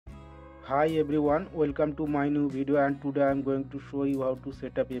Hi everyone, welcome to my new video, and today I am going to show you how to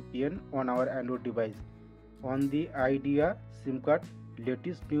set up APN on our Android device on the Idea SIM card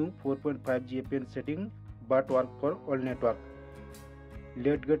latest new 4.5G APN setting but work for all network.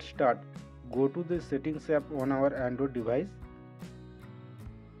 Let's get started. Go to the settings app on our Android device.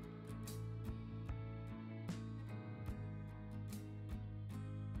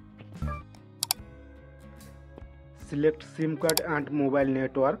 Select SIM card and mobile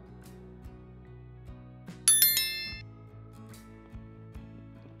network.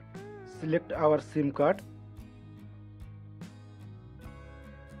 Select our SIM card.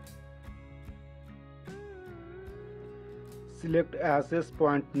 Select access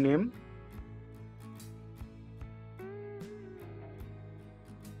point name.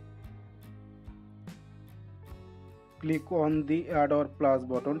 Click on the add or plus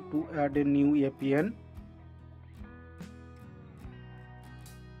button to add a new APN.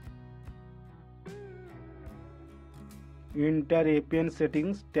 Enter APN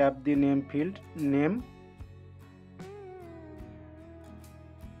settings, tap the name field, name,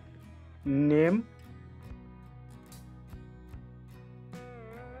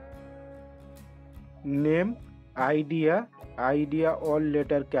 idea all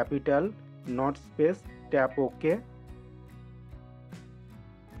letter capital, not space, tap OK.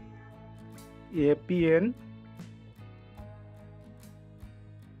 APN,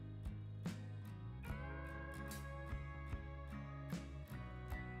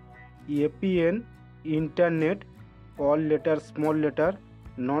 internet, all letter small letter,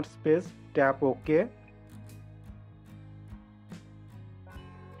 not space, tap OK.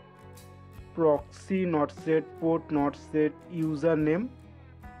 Proxy not set, port not set, username,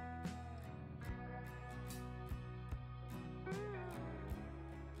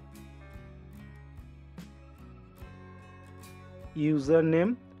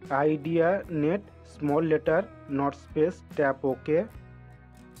 idea net, small letter, not space, tap OK.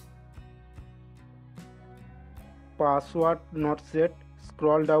 Password not set,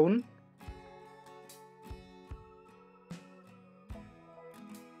 scroll down.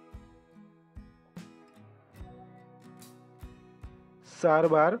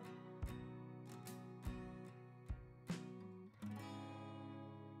 Server,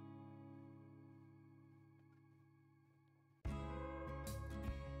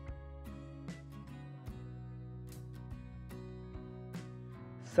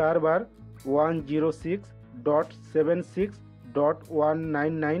 server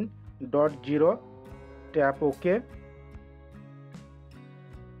 106.76.199.0, tap OK.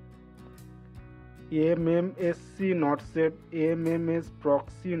 MMSC not set, MMS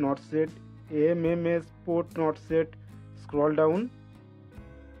proxy not set, MMS port not set, scroll down.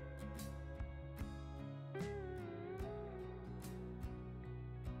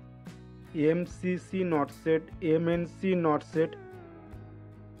 MCC not set, MNC not set.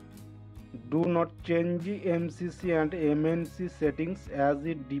 Do not change MCC and MNC settings as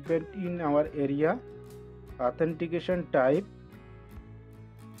it depends in our area. Authentication type,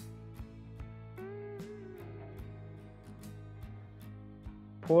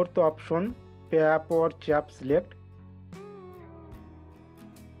 fourth option, PAP or CHAP select.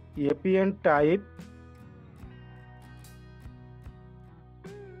 APN type,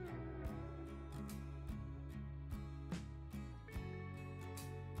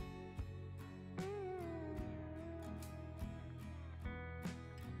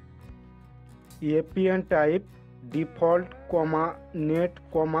 default, net,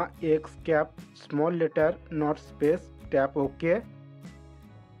 X cap, small letter, not space, tap OK.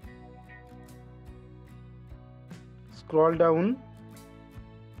 Scroll down.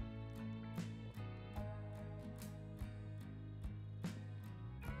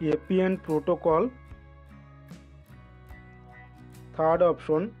 APN protocol, third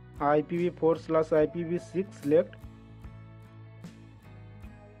option, IPv4/IPv6 select.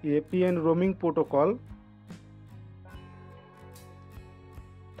 APN roaming protocol,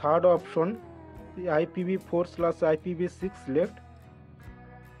 third option, IPv4/IPv6 select.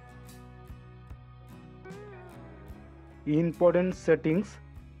 Important settings,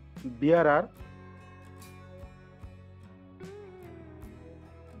 bearer,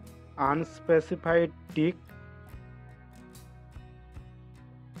 unspecified tick,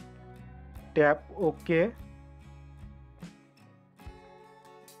 tap OK.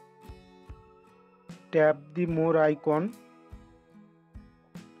 Tap the more icon,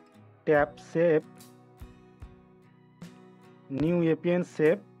 tap save, new APN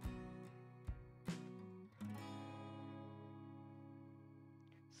save.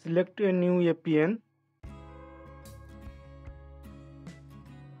 Select a new APN.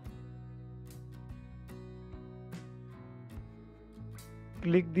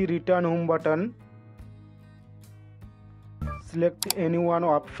 Click the return home button. Select any one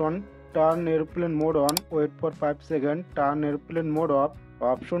option. Turn airplane mode on. Wait for 5 seconds. Turn airplane mode off.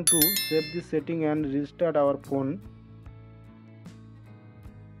 Option 2. Save the setting and restart our phone.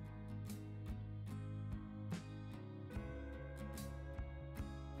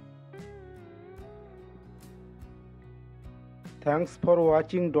 Thanks for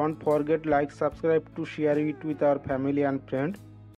watching. Don't forget like, subscribe to share it with our family and friends.